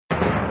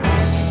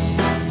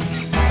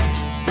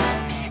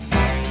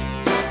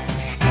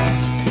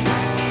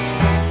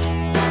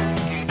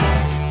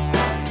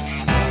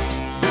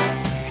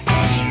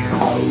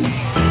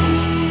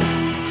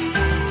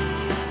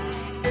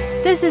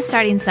This is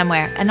Starting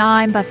Somewhere, and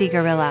I'm Buffy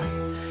Gorilla.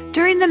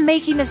 During the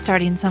making of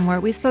Starting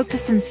Somewhere, we spoke to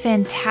some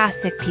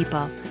fantastic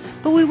people,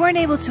 but we weren't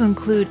able to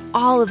include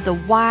all of the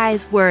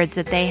wise words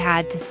that they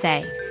had to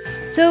say.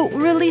 So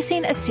we're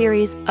releasing a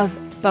series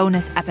of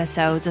bonus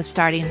episodes of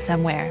Starting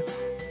Somewhere.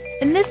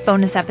 In this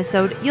bonus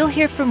episode, you'll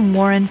hear from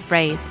Warren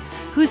Frehse,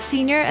 who's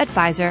Senior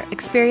Advisor,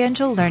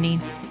 Experiential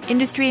Learning,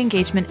 Industry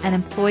Engagement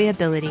and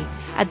Employability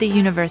at the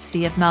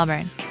University of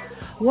Melbourne.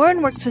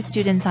 Warren works with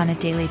students on a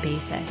daily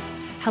basis,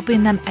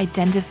 helping them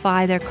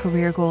identify their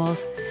career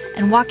goals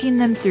and walking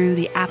them through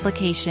the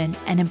application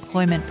and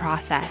employment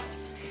process.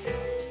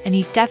 And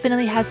he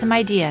definitely has some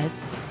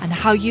ideas on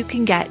how you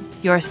can get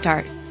your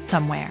start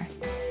somewhere.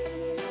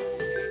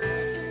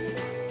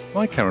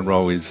 My current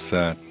role is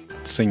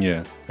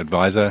Senior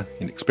Advisor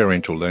in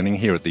Experiential Learning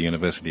here at the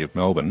University of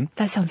Melbourne.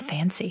 That sounds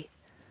fancy.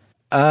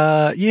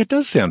 Yeah, it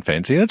does sound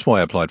fancy. That's why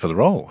I applied for the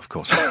role, of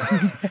course.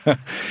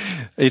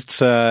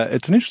 It's an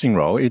interesting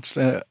role. It's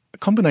a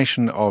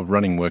combination of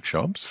running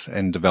workshops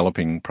and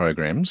developing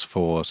programs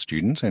for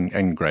students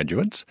and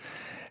graduates,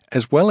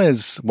 as well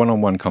as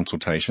one-on-one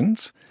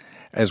consultations,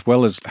 as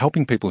well as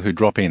helping people who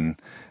drop in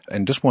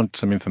and just want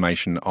some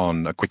information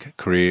on a quick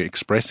Career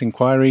Express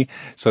inquiry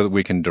so that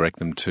we can direct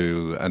them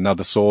to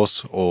another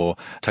source or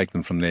take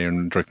them from there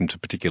and direct them to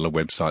particular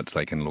websites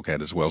they can look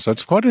at as well. So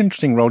it's quite an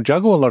interesting role,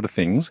 juggle a lot of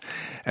things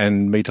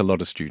and meet a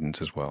lot of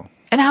students as well.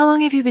 And how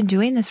long have you been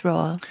doing this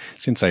role?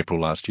 Since April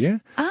last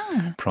year.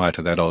 Prior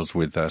to that, I was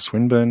with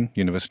Swinburne,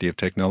 University of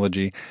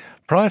Technology.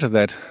 Prior to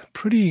that,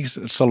 pretty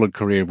solid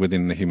career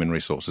within the human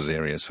resources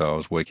area. So I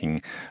was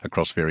working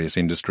across various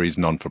industries,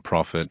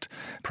 non-for-profit,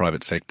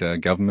 private sector,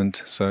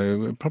 government.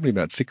 So probably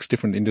about 6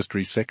 different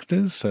industry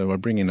sectors. So I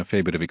bring in a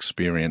fair bit of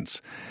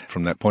experience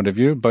from that point of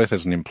view, both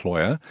as an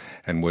employer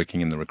and working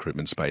in the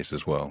recruitment space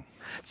as well.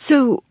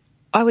 So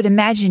I would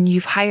imagine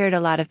you've hired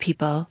a lot of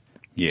people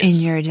in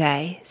your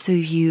day. So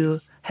you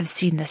have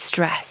seen the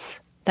stress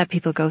that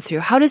people go through.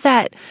 How does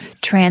that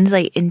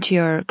translate into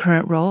your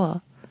current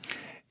role?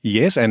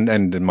 Yes,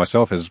 and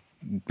myself as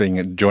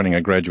joining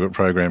a graduate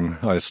program,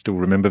 I still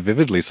remember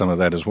vividly some of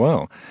that as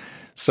well.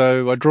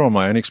 So I draw on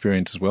my own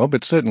experience as well,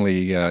 but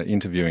certainly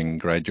interviewing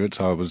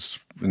graduates. I was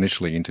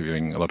initially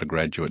interviewing a lot of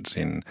graduates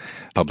in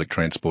public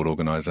transport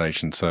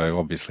organisations, so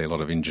obviously a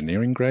lot of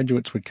engineering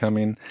graduates would come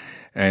in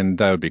and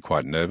they would be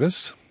quite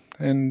nervous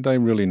and they're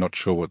really not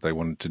sure what they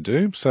wanted to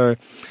do. So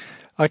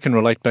I can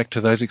relate back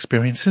to those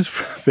experiences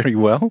very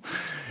well.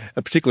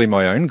 Particularly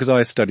my own, because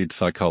I studied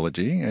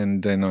psychology,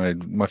 and then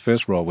my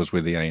first role was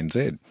with the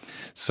ANZ.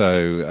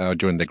 So I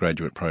joined their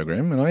graduate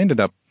program, and I ended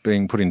up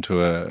being put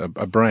into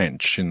a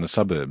branch in the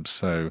suburbs.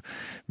 So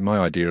my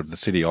idea of the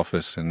city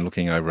office and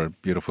looking over a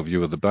beautiful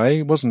view of the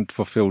bay wasn't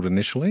fulfilled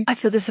initially. I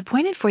feel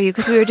disappointed for you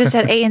because we were just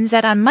at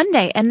ANZ on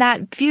Monday, and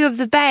that view of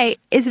the bay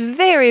is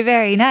very,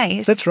 very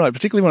nice. That's right,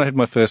 particularly when I had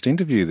my first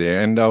interview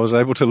there, and I was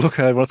able to look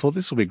over. I thought,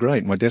 this will be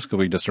great. My desk will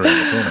be just around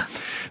the corner.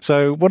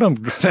 So what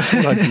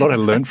I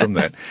learned from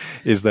that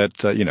is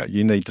that,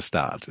 you need to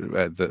start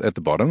at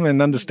the bottom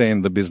and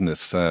understand the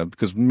business,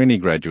 because many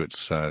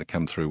graduates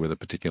come through with a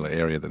particular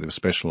area that they've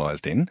specialised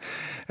in,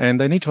 and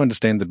they need to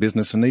understand the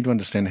business and need to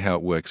understand how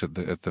it works at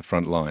the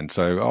front line.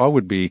 So I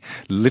would be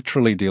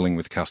literally dealing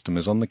with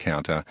customers on the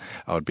counter.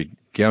 I would be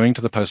going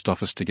to the post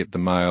office to get the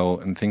mail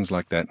and things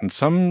like that. And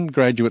some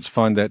graduates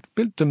find that a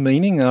bit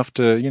demeaning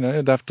after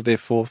their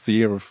 4th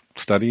year of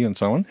study and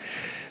so on.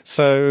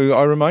 So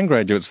I remind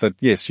graduates that,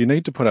 yes, you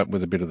need to put up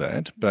with a bit of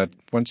that, but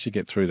once you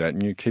get through that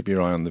and you keep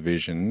your eye on the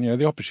vision,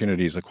 the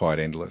opportunities are quite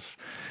endless.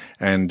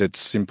 And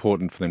it's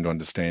important for them to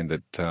understand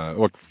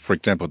that, for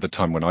example, at the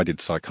time when I did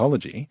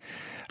psychology,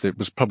 it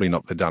was probably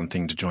not the done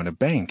thing to join a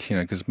bank,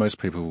 because most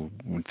people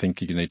would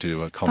think you need to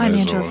do a commerce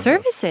financial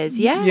services,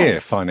 yes. Yeah,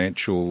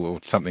 financial or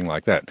something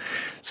like that.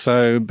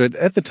 So, but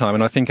at the time,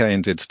 and I think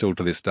ANZ still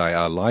to this day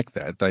are like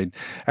that, they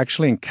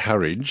actually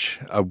encourage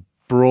a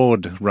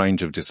broad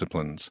range of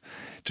disciplines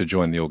to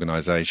join the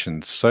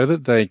organisation so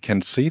that they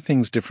can see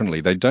things differently.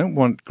 They don't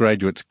want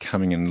graduates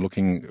coming and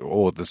looking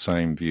all at the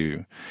same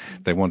view.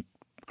 They want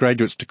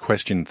graduates to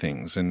question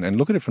things and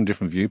look at it from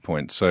different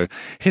viewpoints. So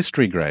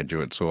history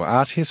graduates or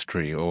art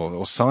history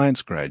or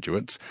science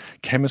graduates,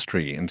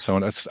 chemistry and so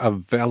on are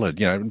valid,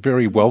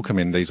 very welcome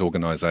in these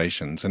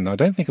organisations. And I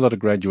don't think a lot of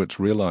graduates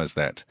realise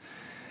that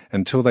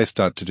until they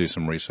start to do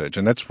some research.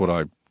 And that's what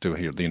I do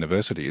here at the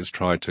university, is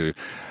try to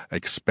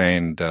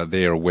expand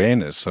their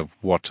awareness of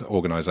what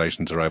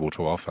organisations are able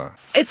to offer.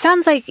 It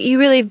sounds like you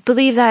really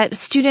believe that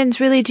students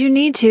really do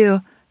need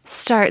to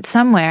start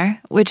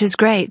somewhere, which is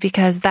great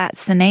because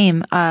that's the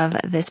name of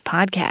this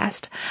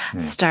podcast,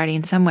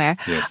 Starting Somewhere.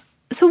 Yes.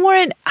 So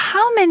Warren,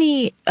 how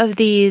many of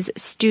these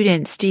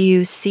students do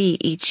you see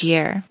each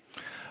year?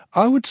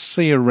 I would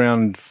see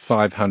around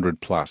 500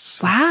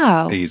 plus.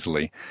 Wow.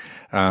 Easily.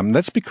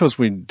 That's because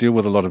we deal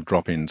with a lot of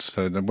drop-ins.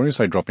 So when we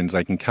say drop-ins,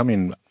 they can come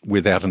in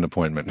without an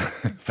appointment,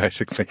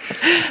 basically.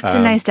 It's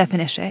a nice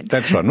definition.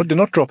 That's right.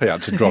 Not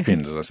drop-outs,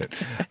 drop-ins, as I said.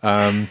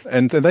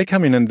 And they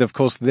come in and, of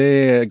course,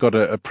 they've got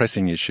a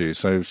pressing issue.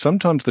 So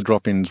sometimes the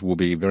drop-ins will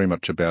be very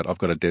much about, I've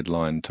got a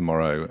deadline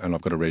tomorrow and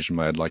I've got a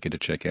resume I'd like you to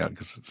check out,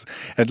 because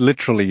it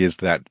literally is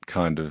that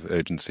kind of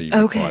urgency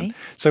required. Okay.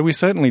 So we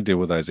certainly deal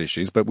with those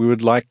issues, but we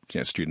would like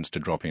students to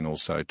drop in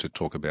also to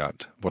talk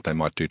about what they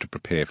might do to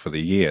prepare for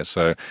the year.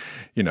 So,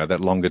 that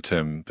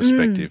longer-term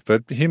perspective.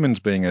 But humans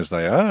being as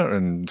they are,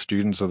 and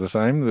students are the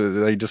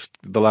same, they just,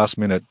 the last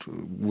minute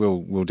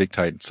will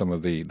dictate some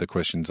of the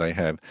questions they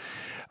have.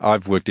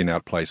 I've worked in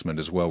outplacement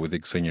as well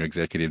with senior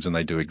executives, and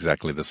they do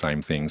exactly the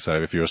same thing.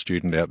 So if you're a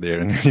student out there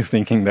and you're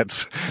thinking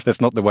that's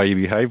not the way you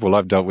behave, well,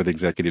 I've dealt with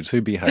executives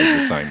who behave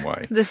the same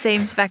way. The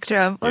same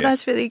spectrum. Well, Yeah.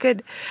 That's really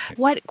good.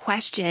 What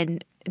question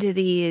do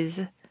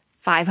these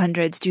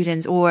 500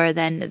 students, or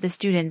then the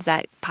students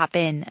that pop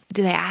in,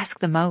 do they ask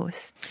the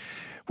most?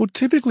 Well,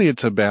 typically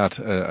it's about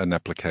an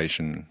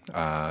application.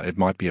 It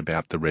might be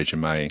about the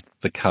resume,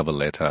 the cover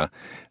letter,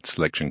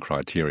 selection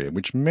criteria,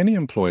 which many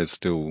employers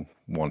still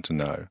want to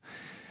know.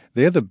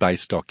 They're the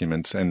base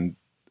documents, and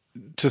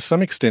to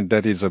some extent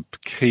that is a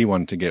key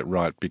one to get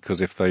right,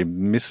 because if they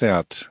miss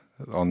out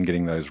on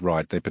getting those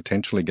right, they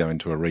potentially go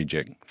into a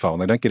reject file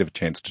and they don't get a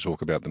chance to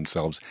talk about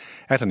themselves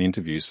at an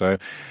interview. So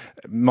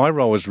my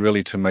role is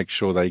really to make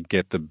sure they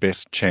get the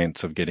best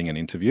chance of getting an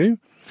interview.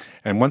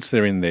 And once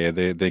they're in there,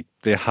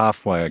 they're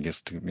halfway, I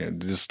guess.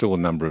 There's still a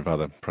number of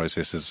other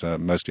processes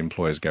most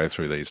employers go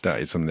through these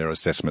days. There are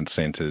assessment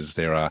centres,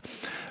 there are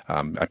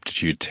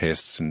aptitude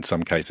tests. In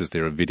some cases,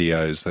 there are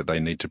videos that they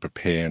need to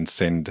prepare and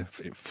send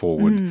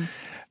forward.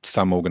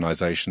 Some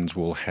organisations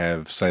will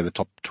have, say, the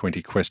top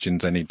 20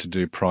 questions they need to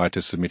do prior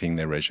to submitting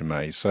their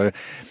resume. So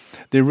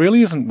there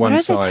really isn't one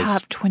size. What are the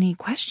top 20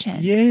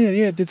 questions?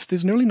 Yeah.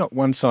 There's really not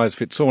one size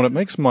fits all. And it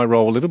makes my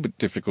role a little bit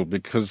difficult,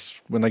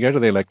 because when they go to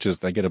their lectures,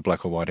 they get a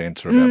black or white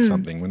answer about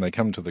something. When they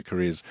come to the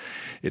careers,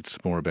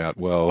 it's more about,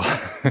 well,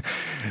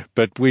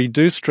 but we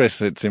do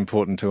stress it's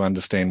important to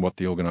understand what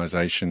the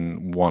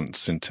organisation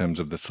wants in terms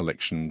of the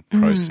selection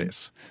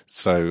process.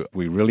 So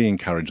we really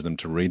encourage them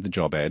to read the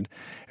job ad.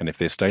 And if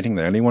they're stating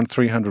they only want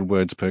 300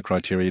 words per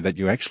criteria, that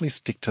you actually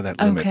stick to that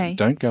limit. Okay.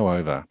 Don't go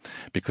over,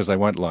 because they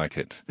won't like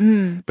it.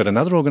 But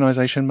another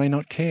organisation may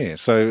not care.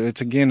 So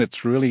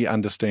it's really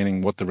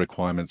understanding what the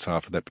requirements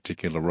are for that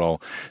particular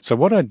role. So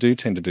what I do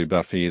tend to do,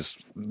 Buffy, is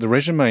the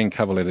resume and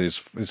cover letter is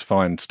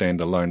fine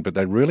standalone, but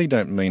they really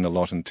don't mean a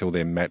lot until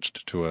they're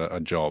matched to a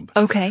job.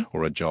 Okay.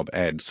 Or a job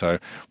ad. So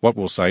what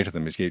we'll say to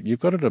them is, you've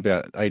got it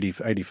about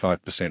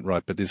 85%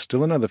 right, but there's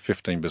still another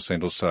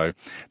 15% or so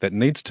that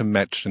needs to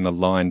match and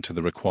align to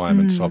the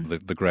requirements of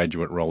the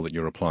graduate role that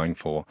you're applying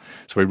for.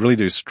 So we really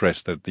do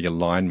stress that the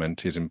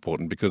alignment is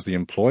important, because the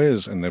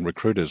employers and the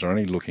recruiters are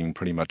only looking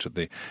pretty much at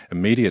the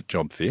immediate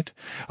job fit.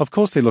 Of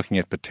course, they're looking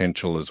at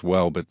potential as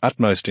well, but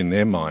utmost in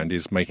their mind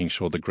is making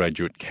sure the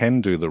graduate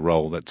can do the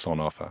role that's on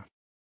offer.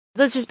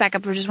 Let's just back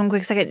up for just one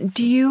quick second.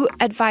 Do you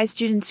advise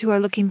students who are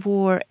looking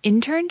for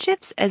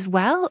internships as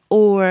well,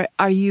 or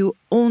are you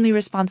only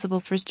responsible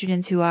for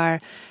students who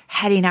are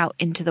heading out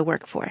into the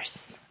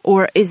workforce?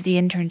 Or is the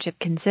internship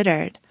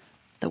considered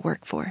the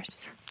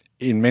workforce?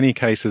 In many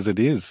cases it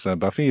is,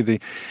 Buffy.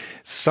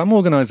 Some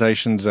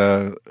organisations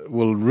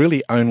will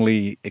really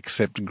only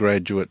accept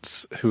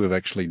graduates who have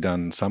actually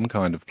done some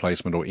kind of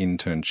placement or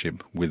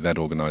internship with that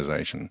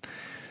organisation.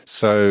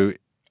 So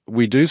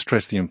we do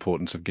stress the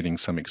importance of getting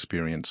some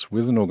experience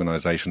with an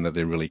organisation that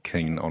they're really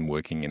keen on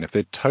working in. If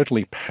they're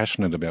totally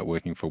passionate about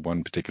working for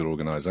one particular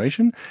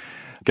organisation,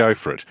 go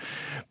for it.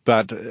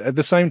 But at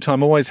the same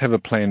time, always have a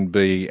plan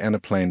B and a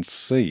plan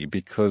C,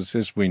 because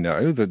as we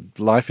know, that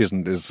life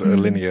isn't as a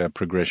linear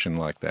progression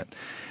like that.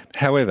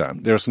 However,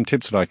 there are some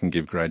tips that I can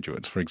give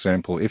graduates. For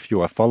example, if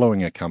you are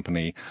following a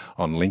company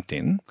on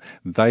LinkedIn,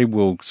 they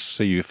will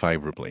see you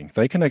favourably.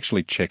 They can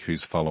actually check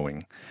who's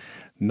following.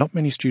 Not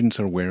many students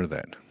are aware of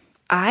that.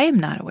 I am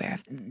not aware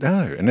of that.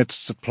 No, and it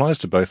applies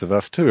to both of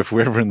us too, if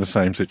we're ever in the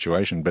same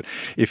situation. But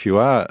if you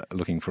are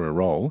looking for a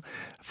role,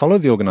 follow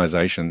the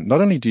organisation.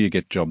 Not only do you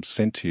get jobs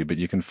sent to you, but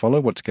you can follow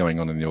what's going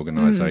on in the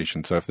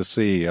organisation. So if the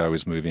CEO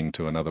is moving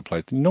to another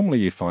place, normally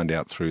you find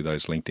out through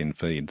those LinkedIn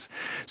feeds.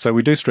 So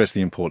we do stress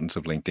the importance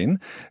of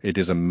LinkedIn. It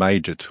is a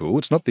major tool.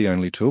 It's not the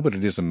only tool, but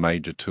it is a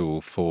major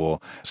tool for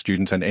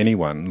students and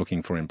anyone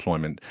looking for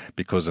employment,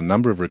 because a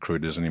number of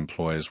recruiters and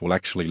employers will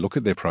actually look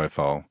at their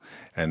profile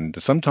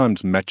and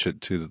sometimes match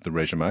it to the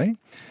resume.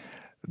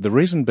 The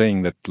reason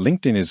being that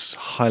LinkedIn is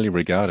highly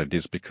regarded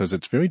is because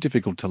it's very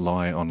difficult to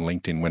lie on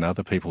LinkedIn when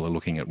other people are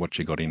looking at what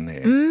you got in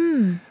there.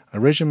 A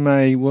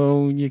resume,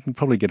 well, you can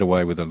probably get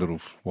away with a little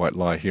white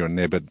lie here and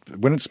there, but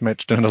when it's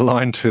matched and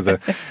aligned to the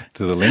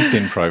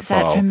LinkedIn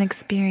profile, is that from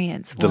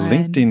experience, the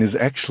Warren? LinkedIn is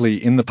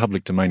actually in the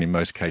public domain in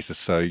most cases,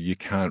 so you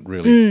can't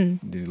really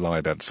lie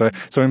about it.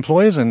 So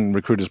employers and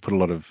recruiters put a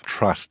lot of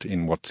trust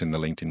in what's in the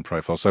LinkedIn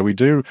profile. So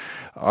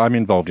I'm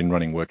involved in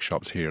running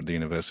workshops here at the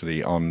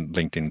university on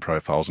LinkedIn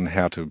profiles and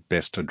how to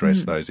best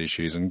address those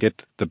issues and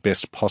get the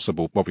best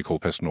possible, what we call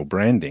personal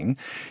branding,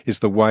 is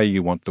the way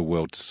you want the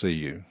world to see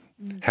you.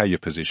 How you're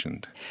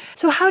positioned.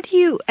 So how do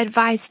you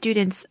advise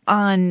students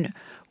on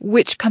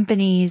which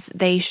companies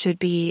they should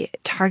be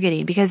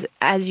targeting? Because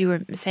as you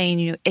were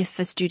saying, if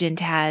a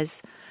student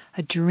has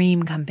a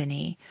dream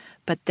company,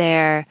 but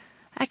their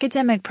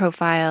academic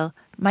profile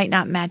might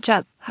not match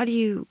up, how do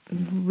you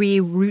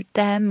reroute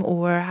them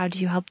or how do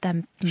you help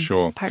them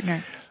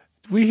partner?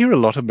 We hear a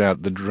lot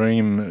about the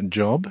dream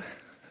job.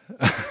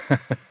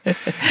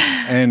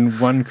 And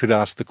one could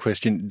ask the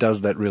question,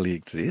 does that really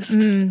exist?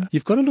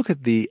 You've got to look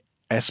at the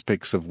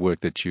aspects of work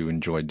that you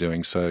enjoy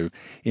doing. So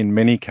in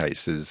many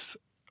cases,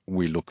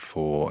 we look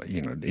for,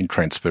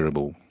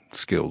 intransferable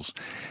skills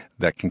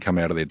that can come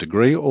out of their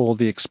degree or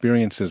the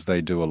experiences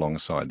they do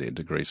alongside their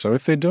degree. So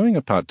if they're doing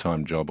a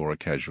part-time job or a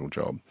casual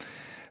job,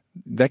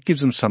 that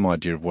gives them some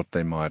idea of what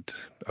they might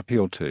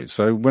appeal to.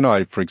 So when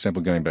I, for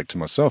example, going back to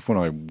myself, when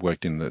I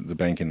worked in the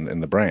bank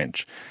in the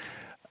branch,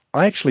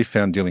 I actually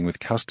found dealing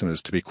with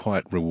customers to be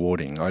quite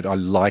rewarding. I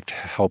liked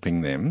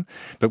helping them,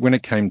 but when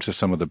it came to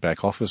some of the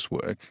back office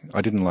work,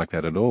 I didn't like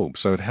that at all.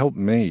 So it helped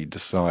me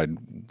decide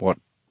what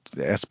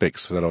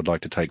aspects that I'd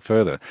like to take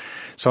further.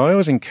 So I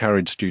always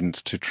encourage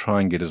students to try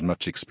and get as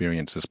much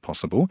experience as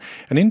possible.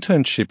 An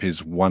internship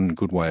is one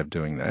good way of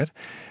doing that.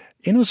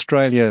 In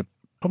Australia,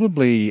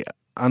 probably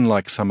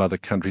unlike some other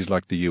countries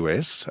like the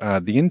US,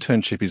 the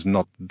internship is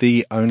not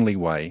the only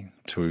way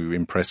to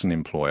impress an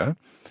employer.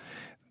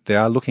 They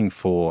are looking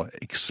for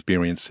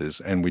experiences,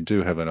 and we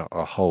do have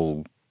a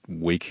whole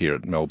week here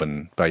at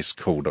Melbourne based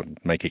called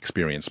Make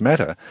Experience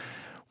Matter,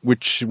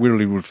 which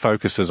really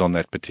focuses on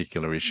that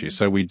particular issue.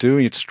 So we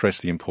do stress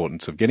the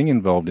importance of getting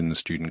involved in the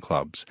student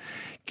clubs,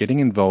 getting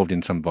involved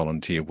in some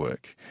volunteer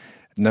work,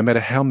 no matter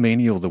how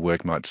menial the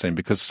work might seem,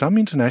 because some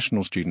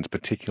international students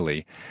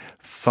particularly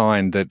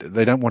find that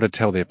they don't want to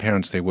tell their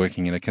parents they're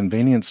working in a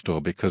convenience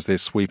store because they're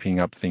sweeping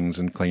up things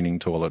and cleaning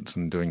toilets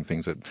and doing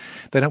things that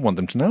they don't want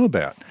them to know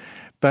about.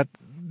 But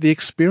the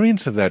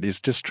experience of that is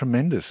just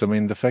tremendous. I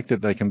mean, the fact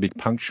that they can be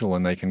punctual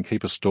and they can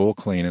keep a store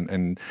clean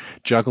and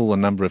juggle a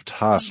number of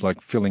tasks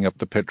like filling up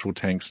the petrol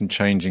tanks and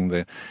changing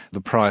the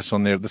price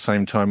on there at the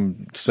same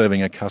time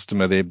serving a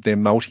customer. They're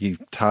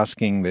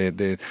multitasking.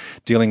 They're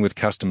dealing with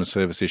customer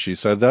service issues.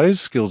 So those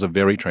skills are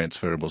very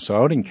transferable. So I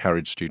would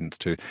encourage students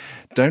to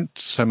don't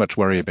so much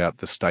worry about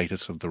the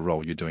status of the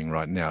role you're doing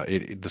right now.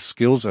 The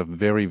skills are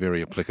very,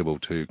 very applicable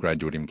to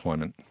graduate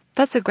employment.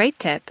 That's a great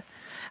tip.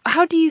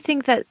 How do you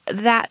think that,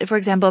 for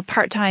example, a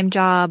part-time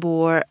job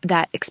or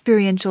that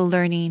experiential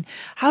learning,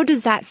 how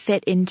does that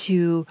fit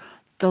into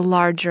the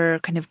larger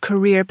kind of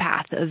career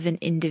path of an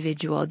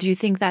individual? Do you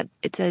think that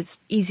it's as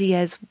easy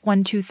as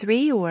 1, 2,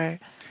 3, or?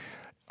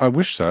 I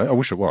wish so. I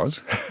wish it was,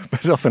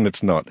 but often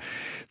it's not.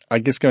 I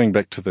guess going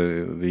back to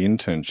the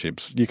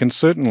internships, you can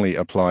certainly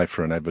apply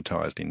for an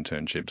advertised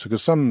internship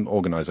because some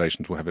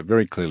organisations will have it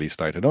very clearly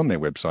stated on their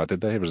website that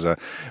they have as a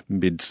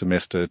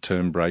mid-semester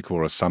term break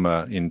or a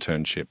summer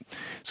internship.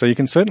 So you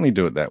can certainly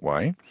do it that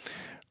way.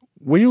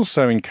 We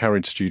also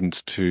encourage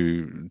students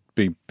to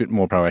be a bit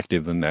more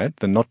proactive than that,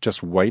 than not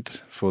just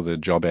wait for the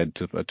job ad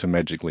to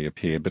magically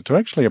appear, but to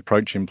actually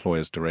approach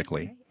employers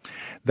directly.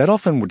 That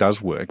often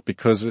does work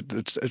because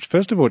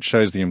first of all, it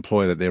shows the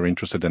employer that they're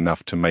interested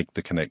enough to make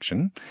the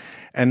connection.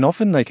 And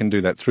often they can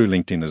do that through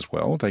LinkedIn as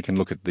well. They can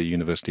look at the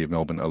University of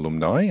Melbourne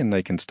alumni and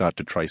they can start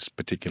to trace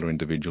particular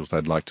individuals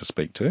they'd like to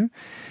speak to.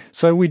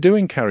 So we do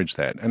encourage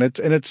that. And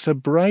it's a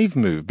brave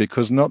move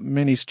because not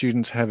many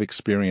students have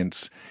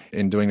experience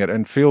in doing that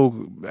and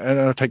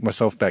I take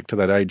myself back to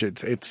that age,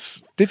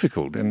 it's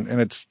difficult and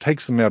it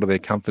takes them out of their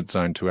comfort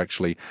zone to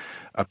actually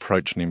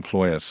approach an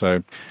employer.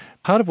 So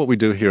part of what we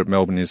do here at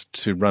Melbourne is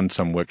to run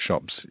some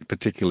workshops,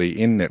 particularly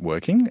in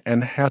networking,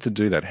 and how to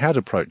do that, how to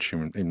approach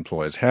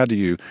employers, how do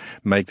you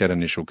make that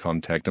initial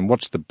contact, and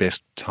what's the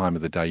best time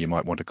of the day you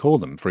might want to call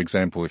them. For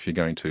example, if you're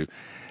going to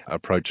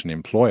approach an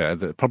employer,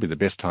 probably the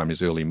best time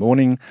is early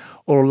morning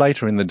or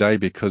later in the day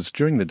because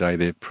during the day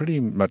they're pretty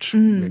much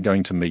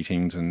going to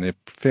meetings and they're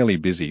fairly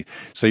busy.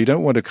 So you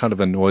don't want to kind of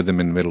annoy them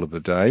in the middle of the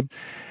day.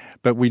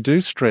 But we do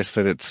stress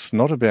that it's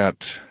not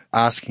about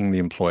asking the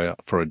employer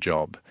for a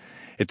job.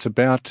 It's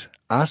about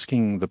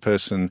asking the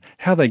person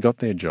how they got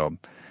their job.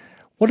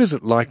 What is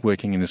it like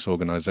working in this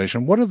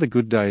organisation? What are the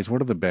good days?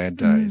 What are the bad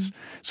days?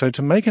 So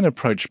to make an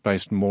approach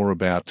based more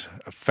about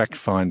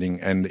fact-finding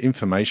and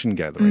information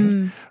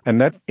gathering, and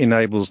that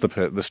enables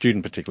the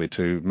student particularly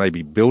to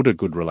maybe build a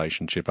good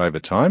relationship over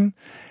time,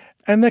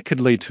 and that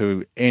could lead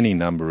to any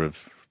number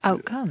of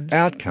outcomes.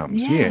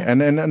 Outcomes, yeah.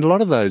 And a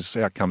lot of those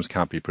outcomes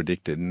can't be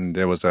predicted. And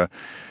there's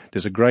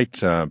a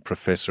great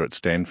professor at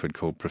Stanford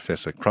called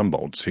Professor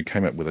Krumboltz who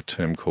came up with a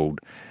term called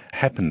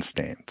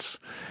happenstance.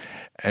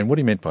 And what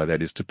he meant by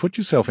that is to put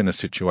yourself in a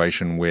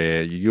situation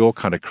where you're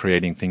kind of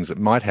creating things that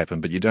might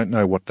happen, but you don't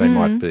know what they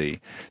might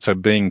be. So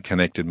being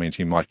connected means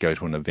you might go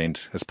to an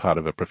event as part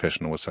of a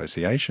professional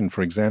association,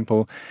 for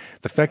example.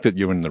 The fact that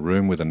you're in the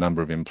room with a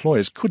number of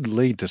employers could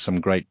lead to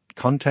some great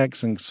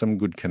contacts and some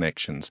good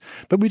connections.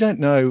 But we don't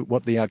know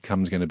what the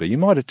outcome is going to be. You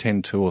might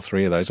attend 2 or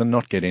 3 of those and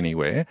not get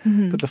anywhere,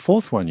 but the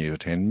 4th one you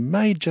attend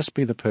may just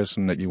be the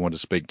person that you want to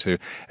speak to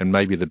and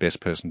maybe the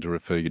best person to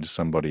refer you to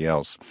somebody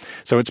else.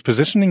 So it's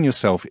positioning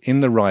yourself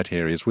in the right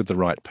areas with the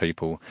right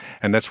people,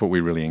 and that's what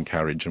we really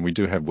encourage. And we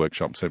do have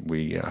workshops that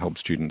we help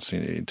students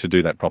to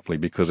do that properly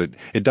because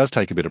it does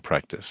take a bit of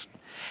practice.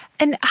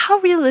 And how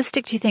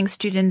realistic do you think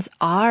students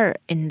are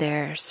in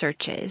their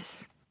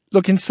searches?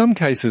 Look, in some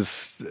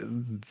cases,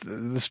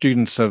 the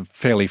students are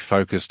fairly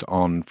focused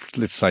on,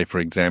 let's say,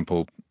 for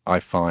example, I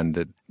find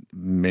that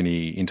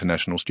many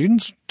international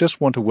students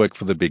just want to work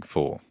for the Big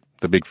Four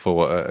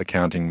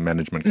accounting,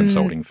 management,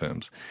 consulting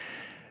firms.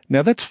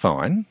 Now, that's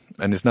fine,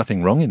 and there's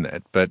nothing wrong in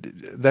that, but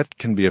that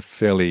can be a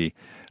fairly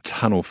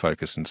tunnel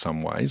focus in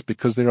some ways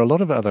because there are a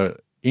lot of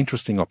other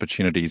interesting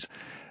opportunities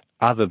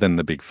other than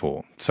the Big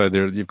Four. So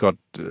you've got,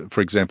 for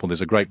example,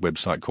 there's a great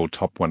website called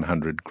Top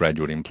 100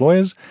 Graduate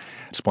Employers,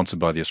 sponsored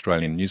by the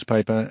Australian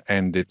newspaper,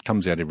 and it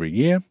comes out every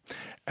year.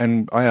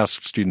 And I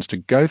ask students to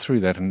go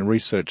through that and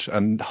research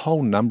a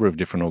whole number of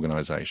different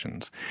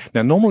organisations.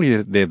 Now,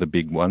 normally they're the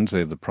big ones,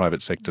 they're the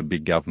private sector,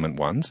 big government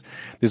ones.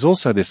 There's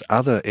also this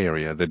other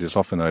area that is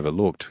often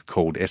overlooked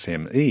called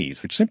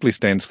SMEs, which simply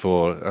stands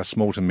for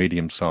small to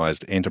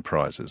medium-sized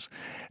enterprises.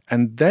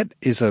 And that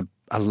is a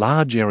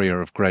large area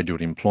of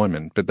graduate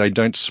employment, but they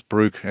don't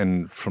spruik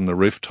and from the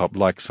rooftop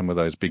like some of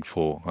those Big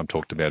Four I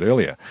talked about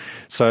earlier.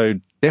 So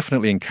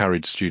definitely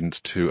encourage students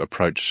to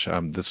approach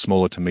the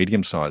smaller to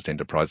medium-sized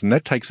enterprise, and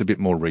that takes a bit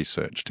more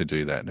research to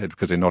do that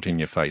because they're not in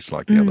your face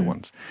like the other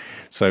ones.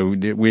 So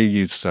we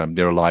use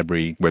there are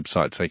library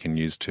websites they can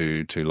use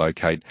to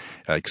locate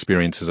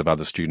experiences of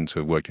other students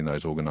who have worked in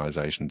those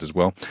organisations as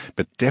well.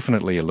 But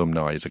definitely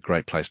alumni is a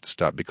great place to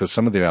start because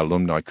some of their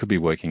alumni could be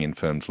working in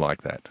firms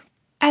like that.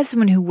 As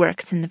someone who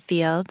works in the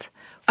field,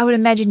 I would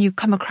imagine you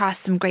come across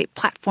some great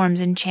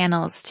platforms and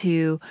channels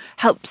to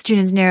help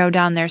students narrow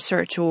down their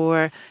search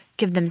or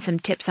give them some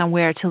tips on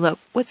where to look.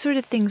 What sort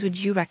of things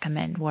would you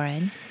recommend,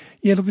 Warren?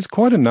 Yeah, look, there's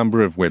quite a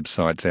number of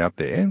websites out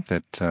there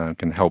that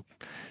can help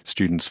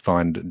students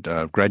find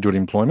graduate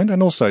employment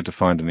and also to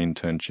find an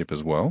internship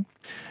as well.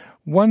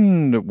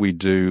 One that we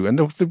do,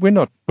 and we're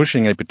not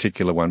pushing a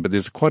particular one, but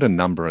there's quite a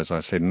number, as I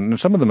said, and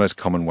some of the most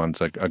common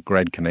ones are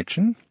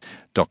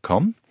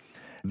gradconnection.com.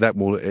 That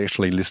will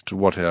actually list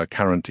what our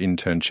current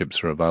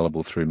internships are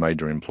available through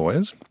major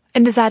employers.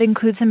 And does that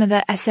include some of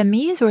the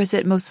SMEs, or is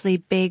it mostly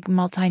big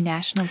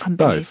multinational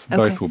companies?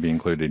 Both will be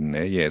included in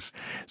there, yes.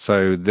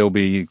 So there'll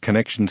be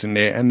connections in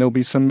there, and there'll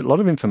be a lot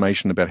of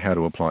information about how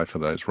to apply for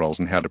those roles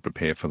and how to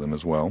prepare for them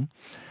as well.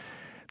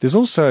 There's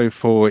also,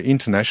 for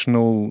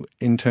international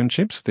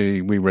internships,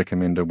 we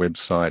recommend a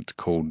website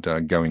called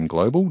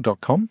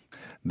goingglobal.com.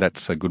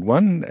 That's a good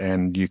one,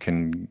 and you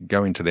can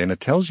go into there and it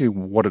tells you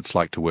what it's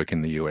like to work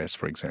in the US,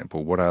 for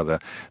example. What are the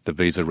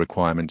visa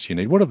requirements you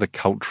need? What are the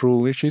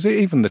cultural issues?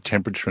 Even the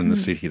temperature in the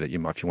city that if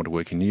you want to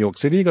work in New York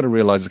City, you've got to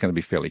realise it's going to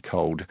be fairly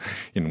cold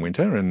in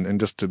winter and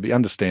just to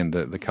understand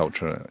the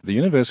culture. The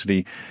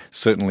university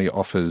certainly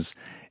offers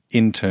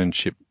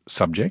internship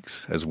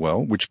subjects as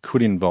well, which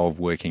could involve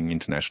working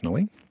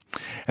internationally.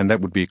 And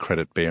that would be a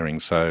credit bearing.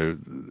 So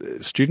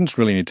students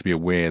really need to be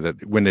aware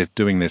that when they're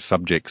doing their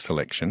subject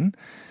selection,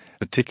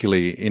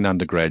 particularly in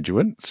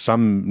undergraduate,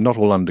 not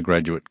all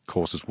undergraduate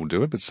courses will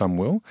do it, but some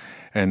will.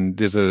 And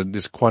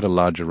there's quite a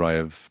large array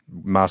of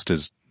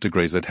master's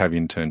degrees that have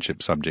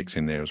internship subjects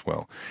in there as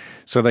well.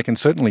 So they can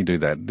certainly do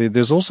that.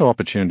 There's also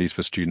opportunities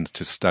for students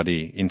to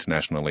study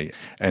internationally,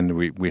 and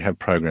we have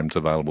programs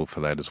available for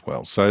that as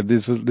well. So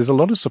there's a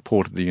lot of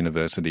support at the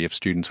university if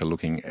students are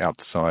looking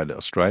outside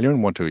Australia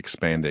and want to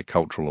expand their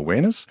cultural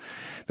awareness,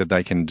 that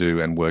they can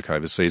do and work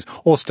overseas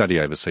or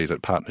study overseas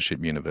at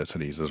partnership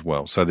universities as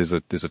well. So there's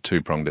a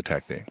two-pronged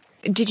attack there.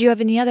 Did you have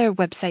any other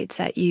websites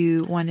that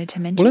you wanted to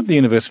mention? Well, at the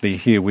university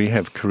here, we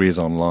have Careers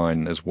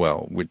Online as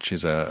well, which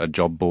is a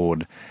job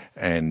board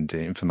and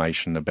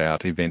information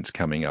about events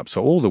coming up.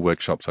 So all the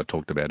workshops I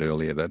talked about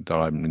earlier that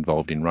I'm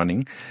involved in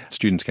running,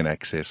 students can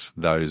access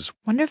those.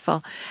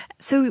 Wonderful.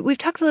 So we've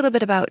talked a little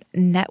bit about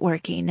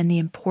networking and the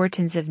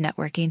importance of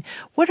networking.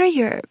 What are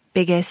your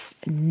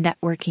biggest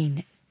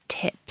networking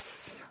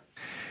tips?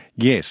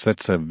 Yes,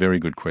 that's a very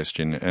good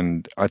question,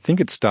 and I think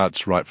it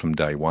starts right from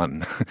day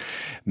one.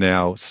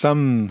 Now,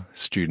 some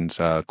students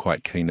are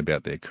quite keen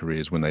about their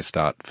careers when they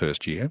start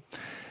first year.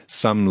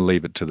 Some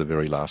leave it to the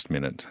very last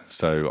minute.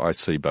 So I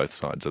see both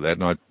sides of that,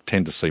 and I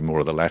tend to see more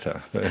of the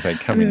latter. They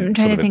come in. I'm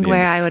trying to think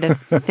where I would have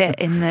fit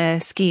in the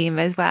scheme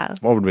as well.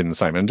 I would have been the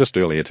same. And just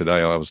earlier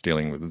today, I was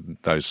dealing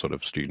with those sort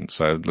of students.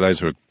 So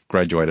those who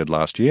graduated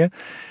last year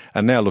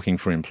are now looking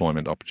for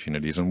employment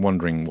opportunities and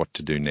wondering what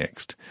to do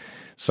next.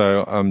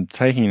 So I'm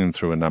taking them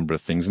through a number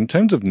of things. In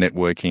terms of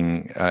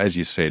networking, as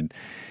you said,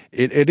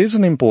 it is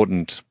an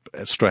important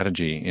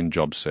strategy in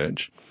job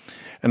search.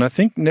 And I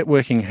think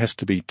networking has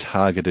to be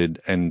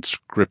targeted and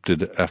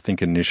scripted, I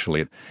think,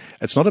 initially.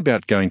 It's not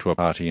about going to a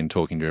party and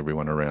talking to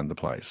everyone around the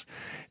place.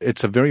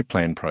 It's a very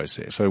planned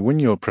process. So when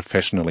you're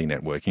professionally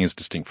networking, is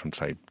distinct from,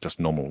 say,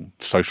 just normal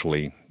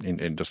socially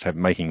and just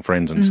making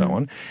friends and so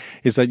on,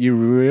 is that you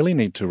really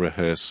need to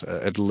rehearse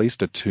at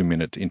least a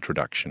 2-minute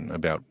introduction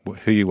about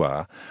who you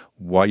are,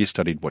 why you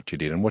studied what you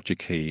did, and what your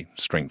key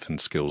strengths and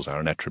skills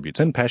are and attributes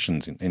and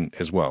passions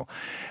as well.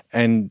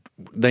 And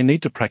they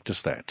need to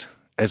practice that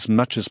as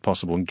much as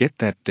possible and get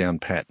that down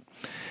pat.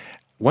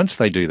 Once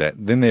they do that,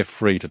 then they're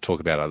free to talk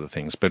about other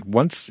things. But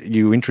once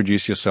you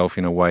introduce yourself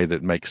in a way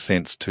that makes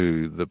sense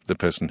to the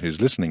person who's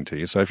listening to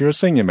you, so if you're a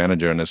senior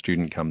manager and a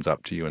student comes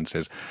up to you and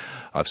says,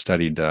 I've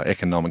studied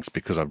economics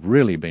because I've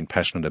really been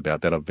passionate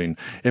about that. I've been,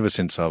 ever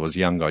since I was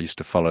young, I used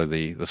to follow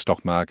the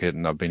stock market,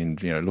 and I've been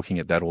looking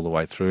at that all the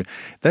way through.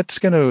 That's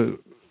going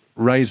to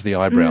raise the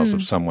eyebrows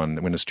of someone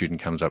when a student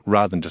comes up,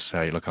 rather than just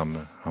say, look,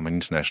 I'm an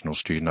international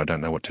student, I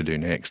don't know what to do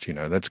next.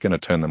 That's going to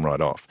turn them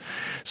right off.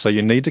 So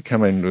you need to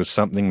come in with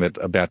something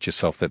about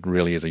yourself that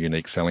really is a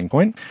unique selling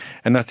point.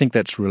 And I think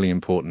that's really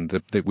important,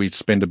 that we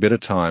spend a bit of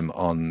time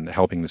on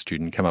helping the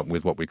student come up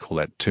with what we call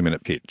that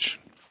 2-minute pitch.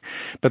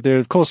 But there,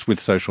 of course, with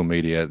social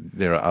media,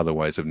 there are other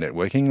ways of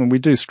networking, and we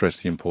do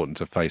stress the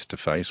importance of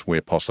face-to-face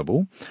where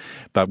possible.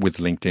 But with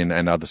LinkedIn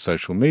and other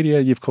social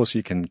media, of course,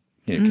 you can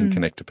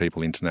connect to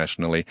people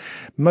internationally,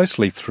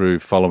 mostly through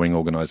following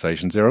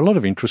organisations. There are a lot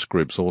of interest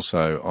groups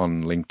also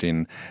on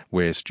LinkedIn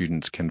where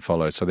students can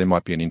follow. So there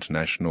might be an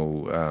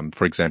international,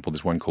 for example,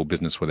 there's one called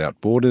Business Without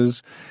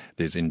Borders.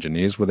 There's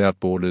Engineers Without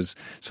Borders.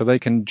 So they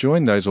can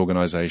join those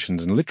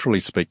organisations and literally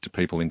speak to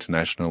people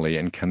internationally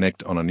and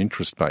connect on an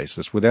interest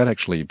basis without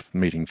actually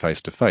meeting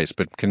face-to-face,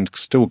 but can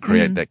still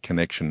create that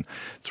connection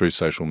through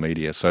social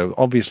media. So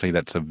obviously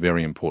that's a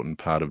very important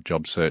part of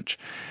job search,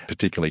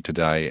 particularly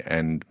today,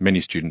 and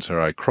many students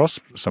are across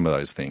some of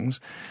those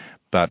things,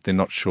 but they're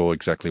not sure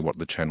exactly what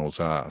the channels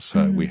are.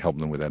 So we help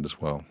them with that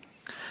as well.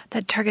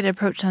 That targeted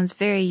approach sounds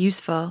very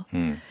useful.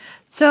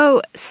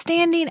 So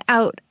standing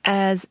out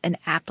as an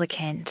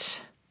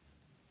applicant,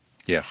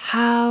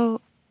 how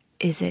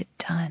is it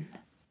done?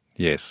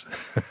 Yes,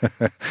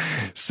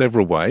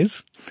 several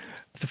ways.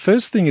 The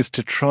first thing is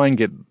to try and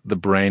get the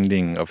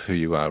branding of who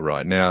you are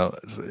right. Now,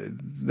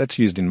 that's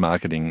used in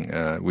marketing.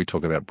 We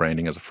talk about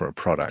branding as for a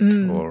product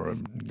or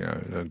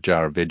a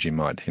jar of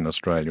Vegemite in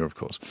Australia, of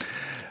course.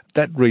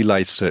 That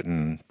relays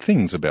certain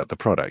things about the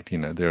product.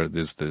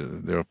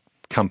 There are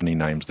company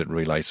names that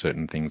relay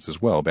certain things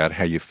as well about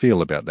how you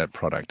feel about that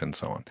product and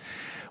so on.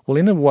 Well,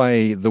 in a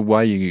way, the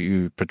way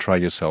you portray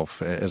yourself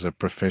as a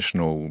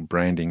professional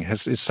branding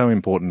is so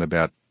important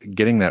about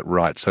getting that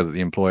right so that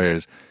the employer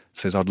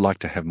says, I'd like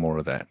to have more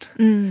of that.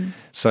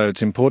 So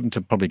it's important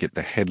to probably get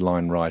the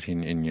headline right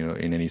in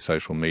any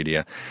social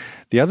media.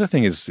 The other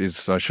thing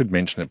is I should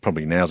mention it,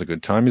 probably now's a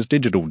good time, is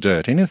digital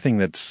dirt. Anything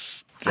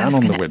that's done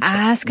on the website.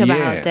 I was going to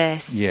ask about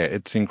this. Yeah,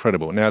 it's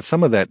incredible. Now,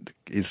 some of that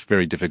is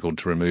very difficult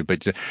to remove,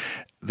 but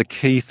the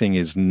key thing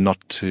is not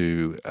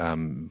to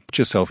put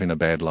yourself in a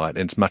bad light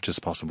as much as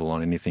possible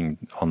on anything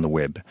on the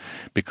web,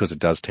 because it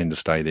does tend to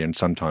stay there, and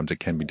sometimes it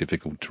can be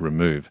difficult to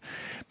remove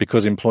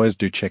because employers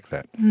do check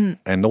that.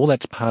 And all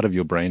that's part of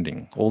your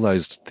branding, all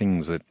those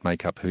things that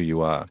make up who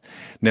you are.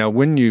 Now,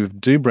 when you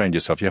do brand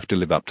yourself, you have to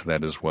live up to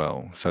that as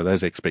well. So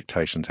those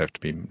expectations have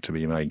to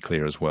be made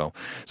clear as well.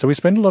 So we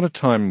spend a lot of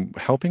time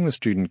helping the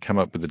student come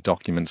up with the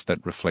documents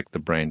that reflect the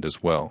brand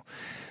as well.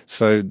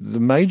 So the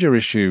major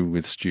issue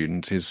with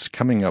students is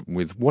coming up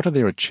with what are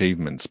their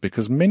achievements,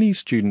 because many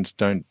students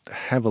don't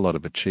have a lot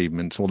of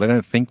achievements, or they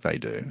don't think they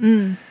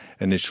do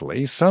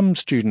initially. Some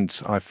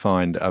students, I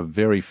find, are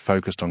very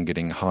focused on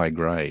getting high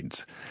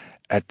grades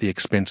at the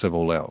expense of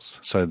all else.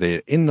 So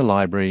they're in the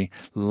library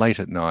late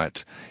at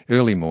night,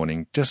 early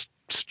morning, just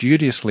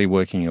studiously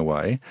working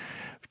away,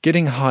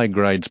 getting high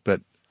grades,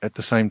 but at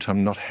the same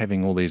time not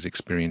having all these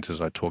experiences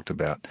I talked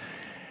about.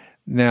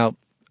 Now,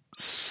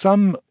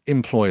 some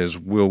employers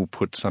will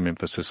put some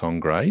emphasis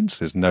on grades.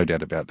 There's no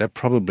doubt about that.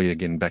 Probably,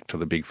 again, back to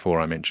the Big Four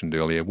I mentioned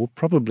earlier, will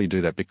probably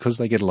do that because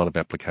they get a lot of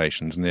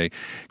applications, and their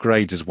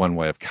grades is one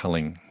way of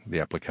culling the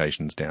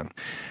applications down.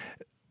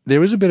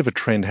 There is a bit of a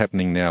trend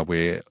happening now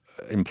where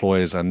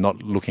employers are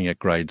not looking at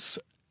grades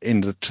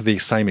to the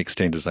same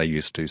extent as they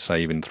used to,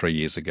 say, even 3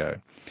 years ago.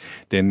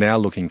 They're now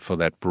looking for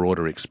that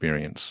broader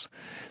experience.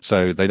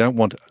 So they don't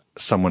want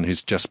someone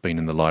who's just been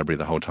in the library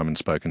the whole time and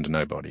spoken to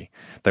nobody.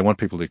 They want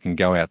people who can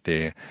go out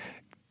there,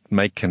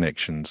 make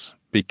connections,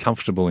 be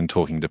comfortable in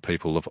talking to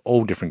people of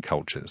all different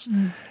cultures,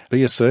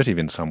 be assertive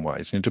in some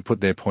ways, to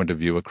put their point of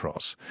view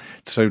across.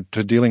 So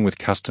to dealing with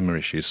customer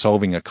issues,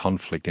 solving a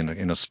conflict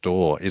in a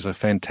store is a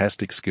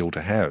fantastic skill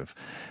to have,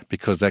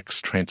 because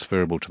that's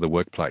transferable to the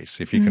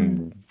workplace. If you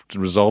can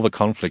resolve a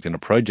conflict in a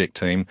project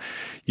team,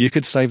 you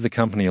could save the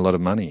company a lot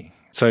of money.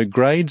 So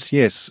grades,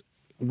 yes,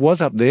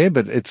 was up there,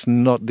 but it's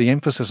not, the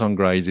emphasis on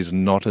grades is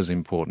not as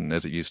important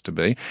as it used to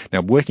be.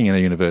 Now, working in a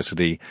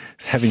university,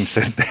 having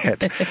said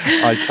that,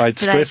 I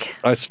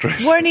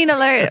stress. Warning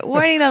alert,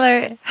 warning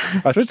alert.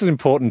 I stress it's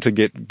important to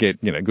get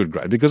good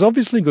grades, because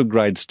obviously good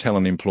grades tell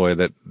an employer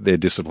that they're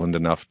disciplined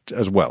enough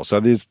as well.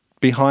 So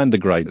behind the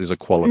grade is a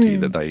quality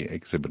that they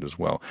exhibit as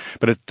well.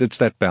 But it's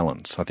that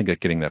balance. I think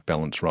that getting that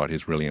balance right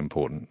is really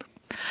important.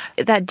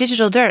 That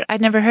digital dirt, I'd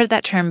never heard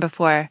that term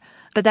before,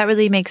 but that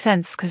really makes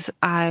sense, because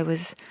I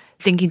was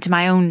thinking to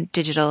my own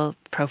digital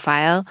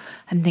profile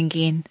and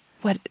thinking,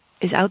 what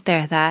is out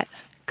there that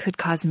could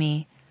cause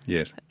me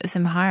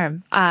some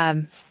harm?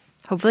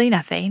 Hopefully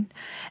nothing.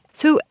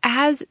 So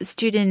as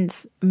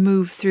students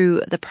move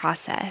through the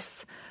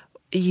process,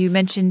 you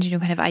mentioned,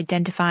 kind of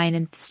identifying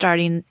and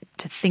starting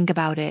to think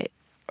about it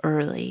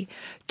early.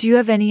 Do you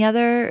have any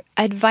other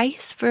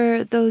advice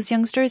for those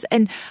youngsters?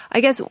 And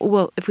I guess,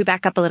 well, if we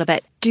back up a little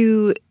bit,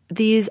 do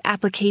these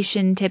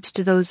application tips,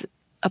 do those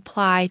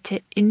apply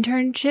to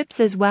internships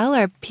as well?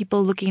 Are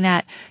people looking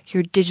at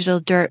your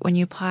digital dirt when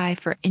you apply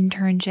for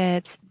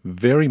internships?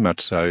 Very much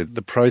so.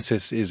 The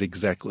process is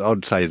exactly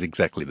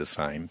the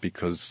same,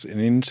 because an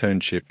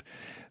internship,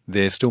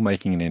 they're still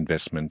making an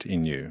investment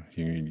in you.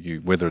 You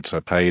whether it's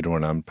a paid or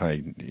an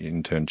unpaid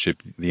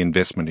internship, the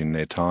investment in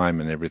their time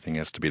and everything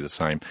has to be the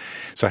same.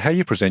 So how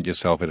you present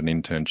yourself at an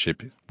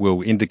internship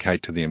will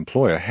indicate to the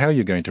employer how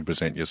you're going to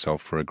present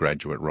yourself for a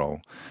graduate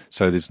role.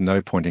 So there's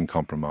no point in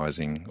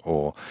compromising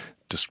or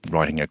just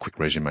writing a quick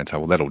resume and say,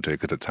 well, that'll do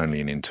because it's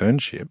only an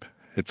internship.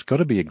 It's got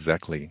to be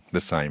exactly the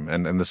same,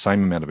 and the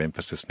same amount of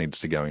emphasis needs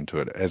to go into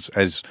it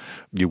as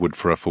you would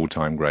for a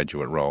full-time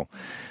graduate role.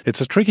 It's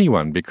a tricky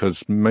one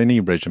because many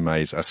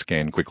resumes are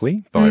scanned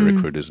quickly by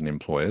recruiters and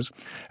employers,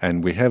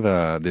 and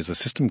there's a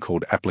system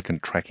called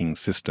applicant tracking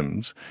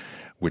systems,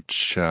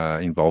 which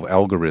involve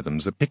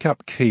algorithms that pick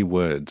up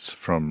keywords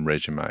from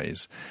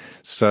resumes.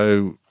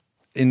 So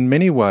in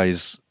many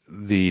ways,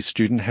 the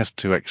student has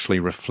to actually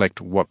reflect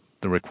what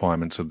the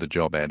requirements of the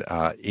job ad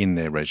are in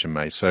their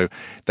resume. So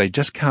they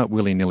just can't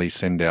willy-nilly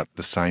send out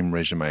the same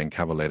resume and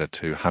cover letter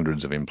to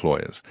hundreds of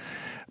employers.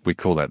 We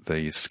call that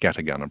the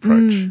scattergun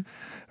approach.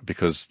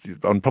 Because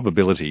on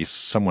probability,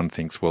 someone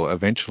thinks, well,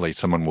 eventually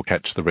someone will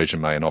catch the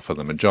resume and offer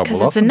them a job.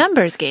 Because it's a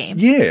numbers game.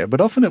 Yeah,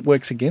 but often it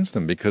works against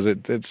them because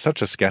it's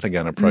such a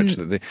scattergun approach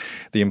that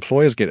the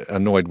employers get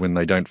annoyed when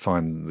they don't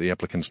find the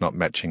applicants not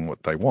matching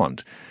what they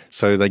want.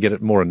 So they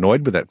get more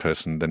annoyed with that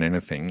person than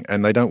anything,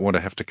 and they don't want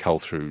to have to cull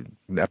through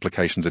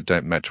applications that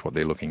don't match what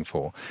they're looking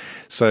for.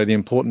 So the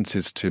importance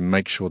is to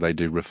make sure they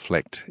do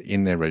reflect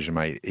in their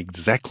resume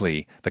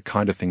exactly the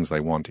kind of things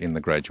they want in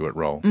the graduate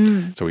role.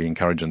 So we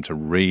encourage them to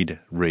read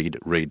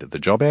the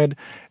job ad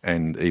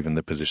and even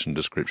the position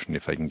description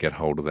if they can get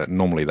hold of that.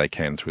 Normally they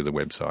can through the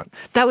website.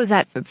 That was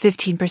that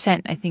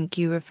 15% I think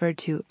you referred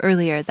to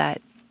earlier,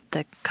 that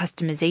the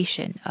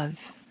customization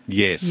of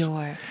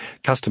your...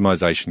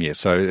 Customization, yes.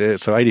 So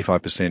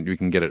 85% you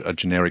can get a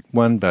generic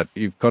one, but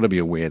you've got to be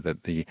aware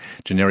that the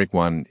generic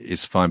one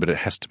is fine, but it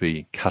has to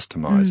be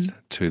customized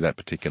to that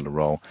particular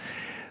role.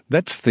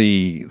 That's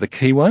the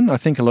key one. I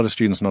think a lot of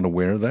students are not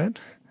aware of that.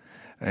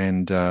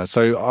 And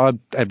so I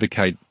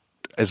advocate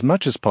as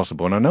much as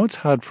possible, and I know it's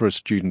hard for a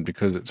student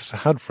because it's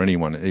hard for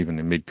anyone, even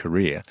in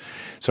mid-career.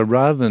 So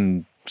rather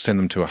than send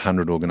them to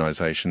 100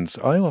 organisations,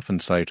 I often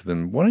say to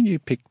them, why don't you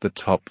pick the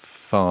top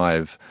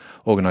 5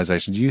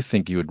 organisations you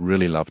think you would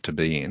really love to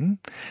be in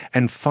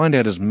and find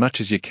out as much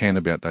as you can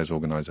about those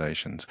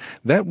organisations.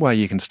 That way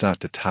you can start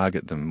to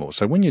target them more.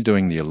 So when you're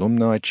doing the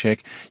alumni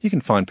check, you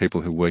can find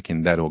people who work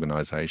in that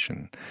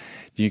organisation.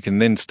 You can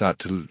then start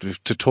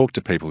to talk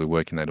to people who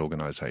work in that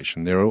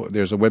organisation.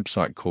 There's a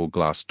website called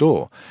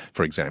Glassdoor,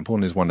 for example,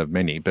 and there's one of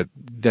many, but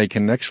they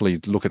can actually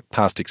look at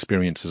past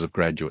experiences of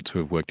graduates who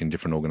have worked in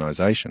different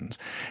organisations,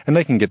 and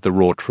they can get the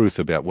raw truth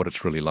about what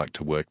it's really like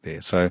to work there.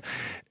 So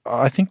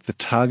I think the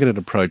targeted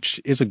approach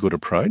is a good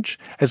approach,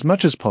 as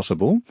much as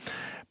possible.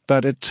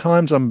 But at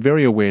times I'm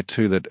very aware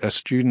too that a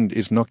student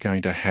is not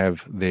going to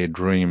have their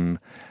dream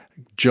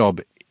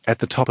job at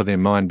the top of their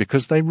mind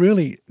because they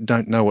really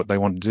don't know what they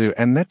want to do,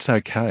 and that's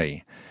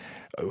okay.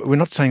 We're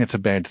not saying it's a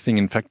bad thing.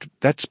 In fact,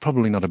 that's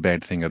probably not a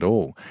bad thing at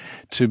all.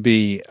 To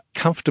be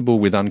comfortable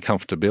with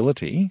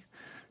uncomfortability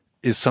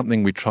is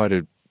something we try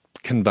to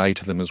convey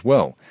to them as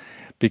well.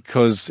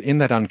 Because in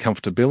that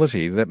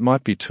uncomfortability, that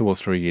might be 2 or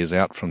 3 years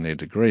out from their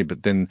degree,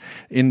 but then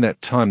in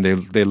that time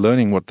they're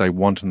learning what they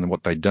want and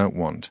what they don't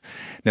want.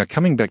 Now,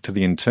 coming back to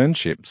the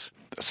internships,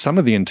 some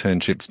of the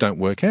internships don't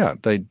work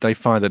out. They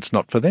find that it's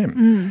not for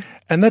them.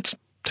 And that's,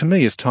 to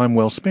me, is time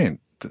well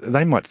spent.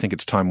 they might think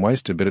it's time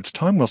wasted, but it's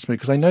time well spent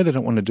because they know they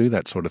don't want to do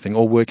that sort of thing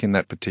or work in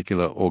that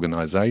particular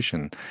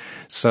organisation.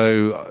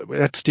 So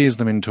that steers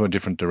them into a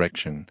different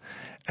direction.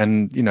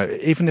 And,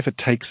 even if it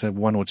takes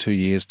 1 or 2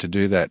 years to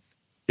do that,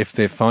 if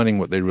they're finding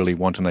what they really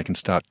want and they can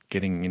start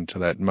getting into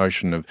that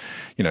motion of,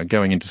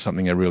 going into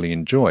something they really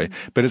enjoy.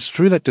 But it's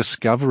through that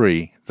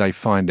discovery they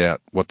find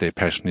out what their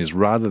passion is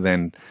rather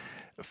than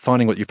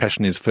finding what your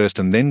passion is first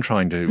and then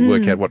trying to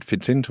work out what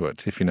fits into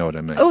it, if you know what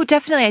I mean. Oh,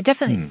 definitely.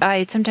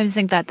 I sometimes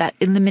think that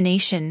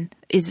elimination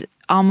is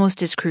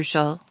almost as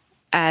crucial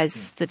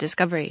as the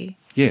discovery.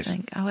 Yes.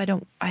 Like,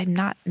 I'm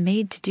not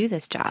made to do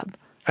this job.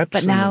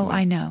 Absolutely. But now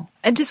I know.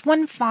 And just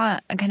one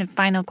kind of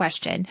final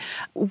question.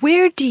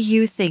 Where do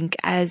you think,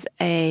 as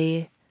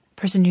a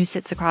person who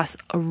sits across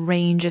a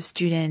range of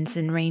students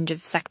and range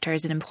of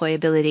sectors and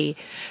employability,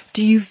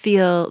 do you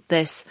feel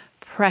this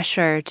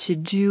pressure to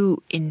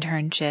do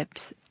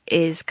internships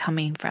is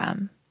coming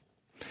from?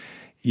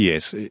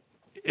 Yes.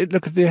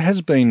 Look, there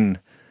has been,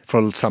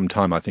 for some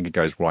time, I think it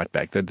goes right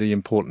back, that the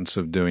importance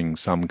of doing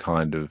some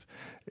kind of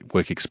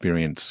work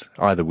experience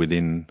either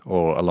within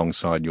or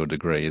alongside your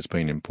degree has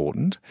been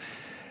important.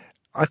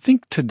 I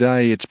think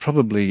today it's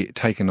probably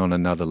taken on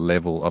another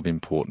level of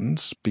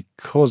importance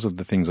because of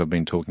the things I've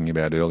been talking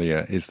about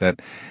earlier, is that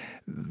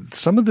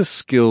some of the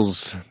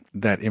skills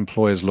that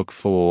employers look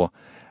for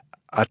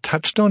are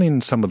touched on in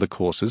some of the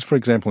courses. For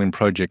example, in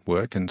project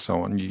work and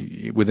so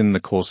on, within the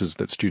courses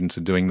that students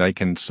are doing, they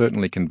can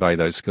certainly convey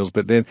those skills.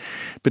 But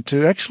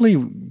to actually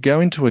go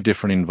into a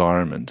different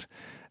environment,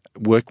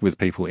 work with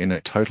people in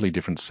a totally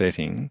different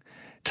setting,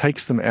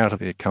 takes them out of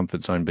their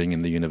comfort zone being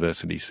in the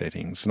university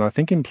settings. And I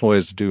think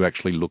employers do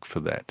actually look for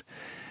that.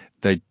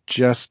 They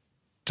just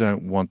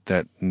don't want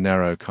that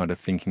narrow kind of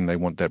thinking. They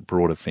want that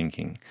broader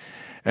thinking.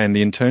 And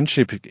the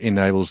internship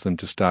enables them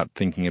to start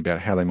thinking about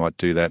how they might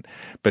do that,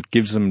 but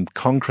gives them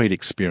concrete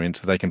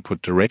experience that they can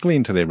put directly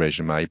into their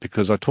resume,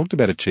 because I talked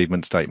about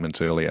achievement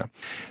statements earlier.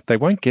 They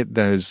won't get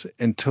those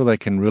until they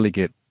can really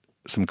get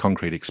some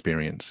concrete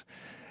experience.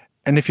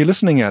 And if you're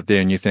listening out there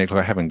and you think,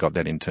 I haven't got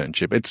that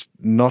internship, it's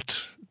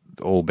not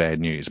all bad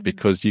news,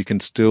 because you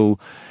can still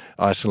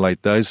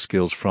isolate those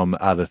skills from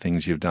other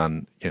things you've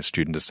done,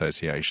 student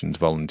associations,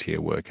 volunteer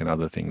work and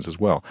other things as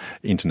well,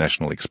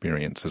 international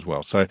experience as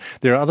well. So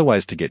there are other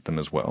ways to get them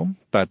as well,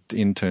 but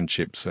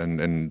internships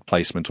and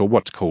placements, or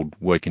what's called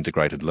work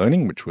integrated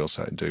learning, which we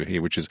also do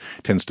here, which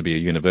tends to be a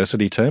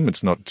university term.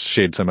 It's not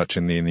shared so much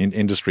in the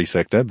industry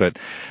sector, but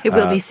it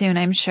will be soon,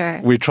 I'm sure.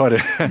 We're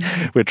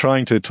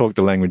trying to talk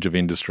the language of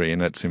industry,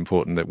 and it's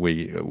important that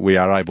we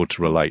are able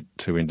to relate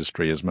to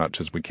industry as much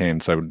as we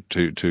can, so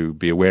to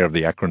be aware of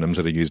the acronyms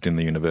that are used in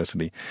the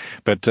university.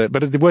 But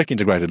the work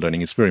integrated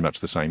learning is very much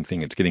the same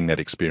thing. It's getting that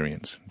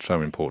experience. It's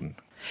so important.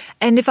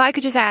 And if I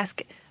could just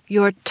ask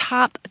your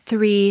top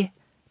 3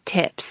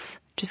 tips,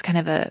 just kind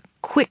of a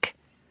quick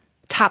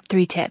top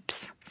 3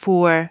 tips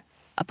for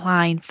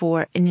applying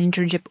for an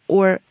internship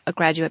or a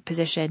graduate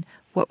position,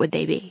 what would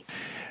they be?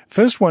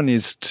 First one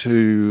is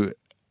to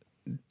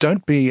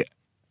don't be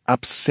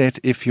upset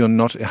if you're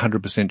not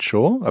 100%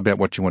 sure about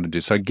what you want to do.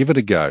 So give it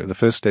a go. The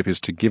first step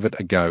is to give it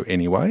a go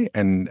anyway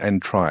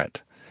and try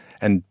it.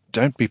 And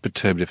don't be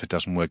perturbed if it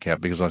doesn't work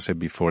out, because I said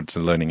before, it's a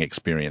learning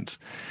experience.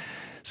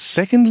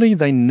 Secondly,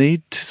 they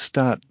need to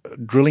start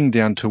drilling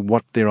down to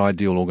what their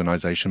ideal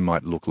organisation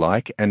might look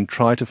like and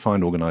try to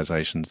find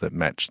organisations that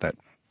match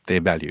their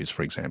values,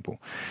 for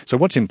example. So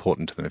what's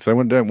important to them? If they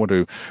don't want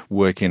to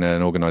work in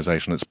an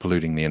organisation that's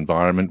polluting the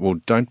environment, well,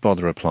 don't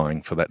bother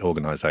applying for that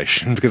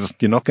organisation, because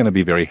you're not going to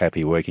be very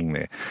happy working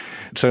there.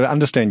 So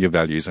understand your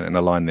values and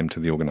align them to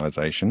the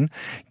organisation.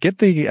 Get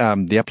the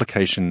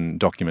application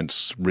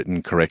documents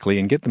written correctly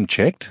and get them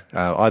checked,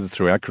 either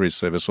through our careers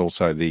service,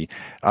 also the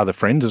other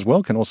friends as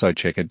well can also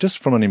check it. Just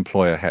from an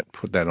employer hat,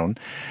 put that on.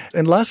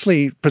 And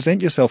lastly,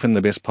 present yourself in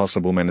the best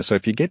possible manner. So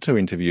if you get to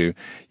interview,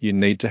 you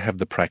need to have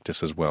the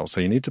practice as well. So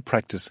you need to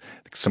practice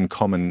some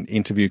common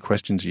interview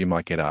questions that you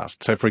might get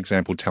asked. So, for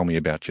example, tell me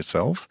about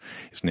yourself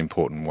is an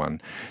important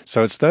one.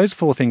 So it's those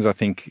 4 things, I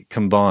think,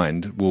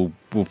 combined will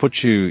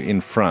put you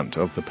in front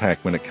of the pack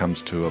when it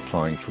comes to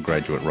applying for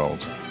graduate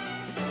roles.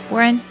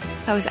 Warren,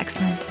 that was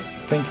excellent.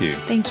 Thank you.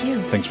 Thank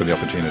you. Thanks for the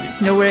opportunity.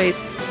 No worries.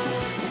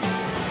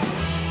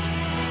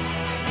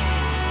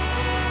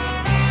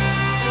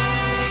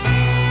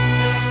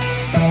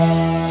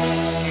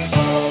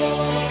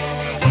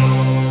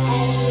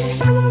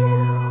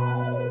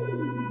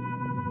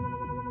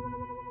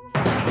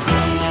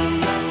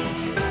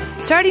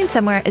 Starting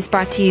Somewhere is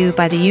brought to you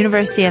by the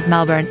University of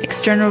Melbourne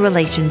External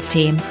Relations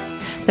Team.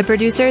 The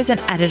producers and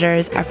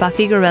editors are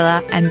Buffy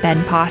Gorilla and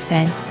Ben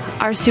Pawson.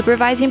 Our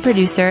supervising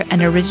producer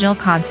and original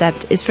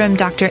concept is from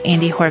Dr.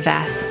 Andy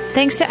Horvath.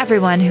 Thanks to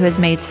everyone who has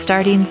made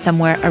Starting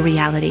Somewhere a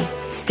reality.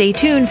 Stay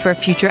tuned for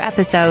future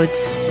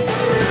episodes.